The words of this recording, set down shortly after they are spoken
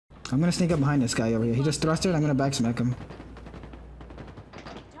I'm gonna sneak up behind this guy over here. He just thrusted. I'm gonna backsmack him.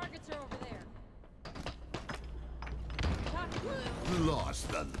 Targets are over there. Lost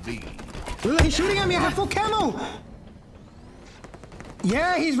the lead. Look, he's shooting at me. I have full camo.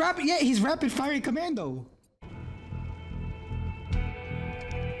 Yeah, he's rapid. Yeah, he's rapid fire commando.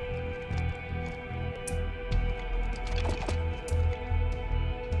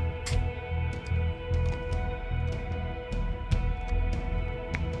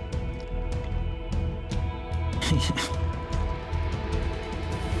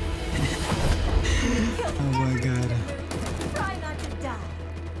 Oh my god. Try not to die.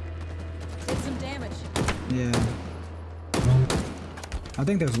 Did some damage. Yeah. I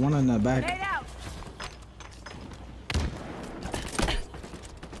think there's one on the back. Grenade out.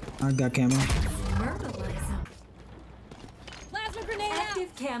 I got camo. Myrtleizer. Plasma grenade out.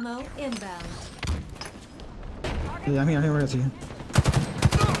 Active camo inbound. Yeah, I'm here right to you.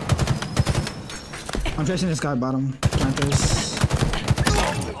 I'm chasing this guy bottom. Planters.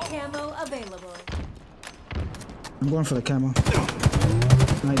 Camo available. I'm going for the camo.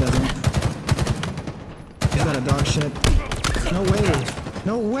 No, he doesn't. He's got a dog shit. No way.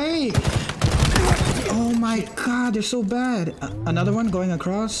 No way. Oh my god, they're so bad. Another one going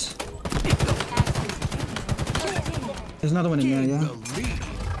across. There's another one in there, yeah.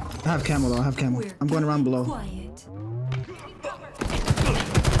 I have camo though, I have camo. I'm going around below. Quiet.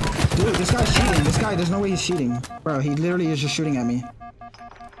 Dude, this guy's cheating. This guy, there's no way he's cheating. Bro, he literally is just shooting at me.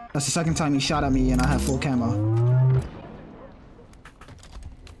 That's the second time he shot at me and I have full camo.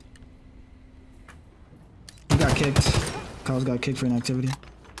 He got kicked. Kyle's got kicked for inactivity.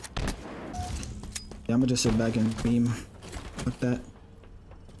 Yeah, I'm gonna just sit back and beam. Fuck that.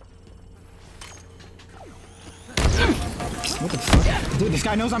 What the fuck? Dude, this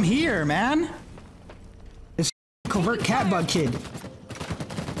guy knows I'm here, man! This covert catbug kid.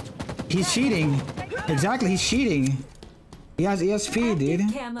 He's cheating. Exactly, he's cheating. He has ESP,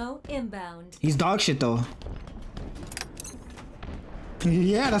 dude. Camo inbound. He's dog shit though.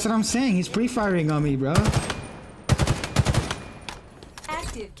 Yeah, that's what I'm saying. He's pre-firing on me, bro.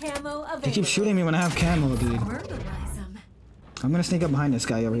 Active camo available. He keeps shooting me when I have camo, dude. Myrtleize him. I'm gonna sneak up behind this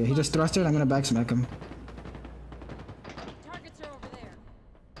guy over here. He just thrusted. I'm gonna backsmack him. Targets are over there.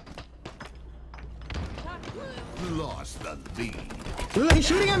 Lost the lead. Look, he's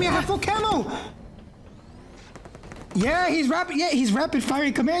shooting at me. I have full camo. Yeah, he's rapid. Yeah, he's rapid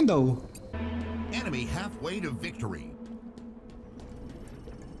firing commando. Enemy halfway to victory.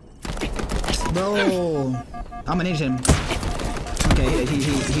 Bro, I'm gonna need him. Okay,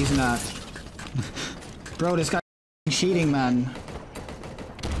 he's not. Bro, this guy cheating, man.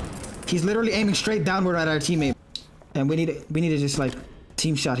 He's literally aiming straight downward at our teammate, and we need to just like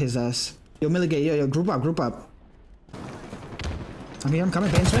team shot his ass. Yo, Milligate, yo, group up, group up. I'm here, I'm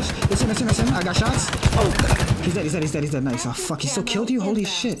coming, bane switch. Listen, I got shots. Oh, he's dead, nice. Oh fuck, he still killed you? Holy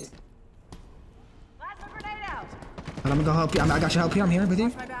shit. Plasma grenade out. I'm gonna go help you. I got your help here, I'm here with you.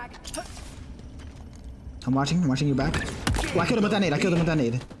 My bag. I'm watching you back. Oh, I killed him with that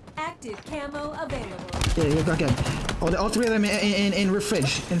nade, Active camo available. Yeah, you're good. Oh, all three of them in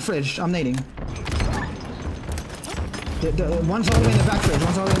fridge. I'm nading. One's all the way in the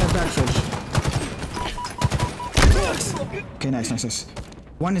back fridge. Okay, nice.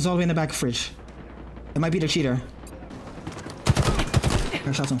 One is all the way in the back fridge. It might be the cheater.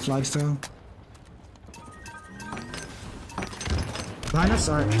 I shot some flags still. Behind us?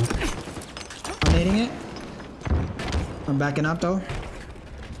 Alright. I'm nading it. I'm backing up though.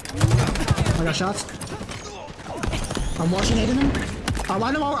 I got shots. I'm washing nading him. I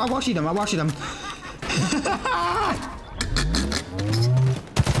wash them.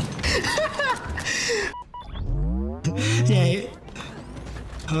 Yeah.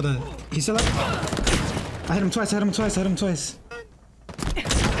 Hold on. He's still up. I hit him twice.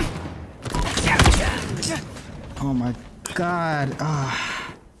 Oh my god.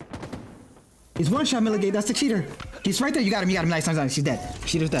 He's one shot, Milligate. That's the cheater. He's right there. You got him. Nice. She's dead.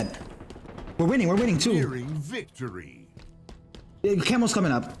 Cheater's dead. We're winning too. Nearing victory. Camo's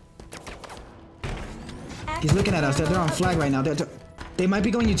coming up. He's looking at us. They're on flag right now. They might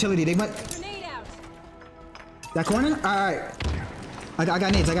be going utility. They might. Grenade out. That corner? Alright. I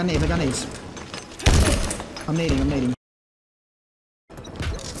got nades. I'm nading.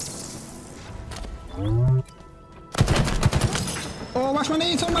 Oh, watch my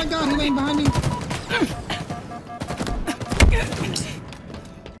nades. Oh my god, he laying behind me.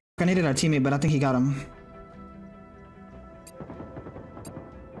 I needed our teammate, but I think he got him.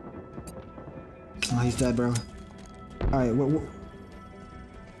 Oh, he's dead, bro. Alright, what?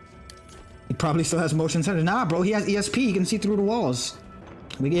 He probably still has motion sensor. Nah, bro, he has ESP. He can see through the walls.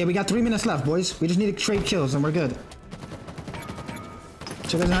 We got 3 minutes left, boys. We just need to trade kills and we're good.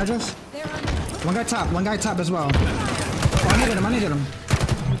 Check those hydros. One guy top as well. Oh, I needed him.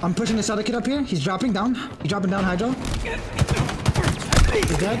 I'm pushing this other kid up here. He's dropping down. He's dropping down hydro.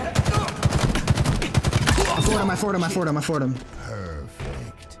 He's dead. I forward him.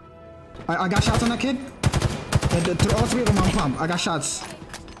 Perfect. I got shots on that kid. All 3 of them on pump. I got shots.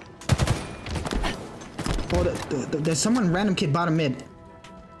 Oh, there's someone random kid bottom mid.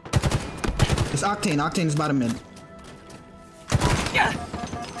 It's Octane. Octane is bottom mid.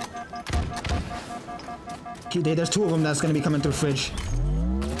 There's 2 of them that's gonna be coming through fridge.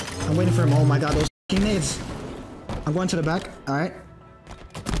 I'm waiting for him. Oh my god, those nades. I'm going to the back. Alright.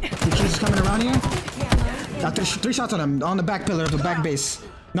 The kid's coming around here. Got 3 shots on him. On the back pillar of the back base.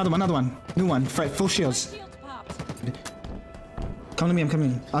 Another one. New one. Full shields. Come to me, I'm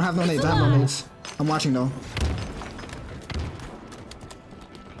coming. I don't have no nades. I'm watching though.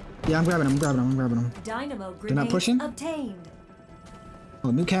 Yeah, I'm grabbing him. Dynamo They're not pushing? obtained.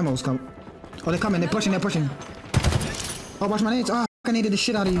 Oh, new camos come. Oh, they're coming. They're pushing. Oh, watch my nades. Oh, I needed the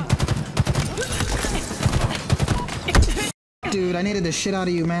shit out of you. Dude, I needed the shit out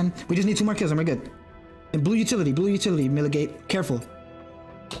of you, man. We just need 2 more kills and we're good. And blue utility, Milligate. Careful.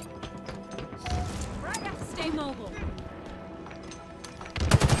 Stay mobile.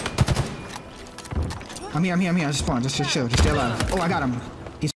 I'm here. Just spawn. Just chill. Just stay alive. Oh, I got him.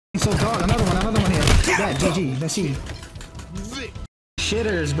 He's so dog. Another one here. Dead. GG. Let's see.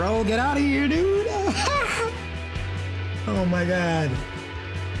 Shitters, bro. Get out of here, dude. Oh my god.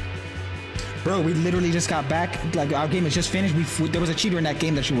 Bro, we literally just got back. Like, our game is just finished. There was a cheater in that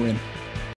game that you were in.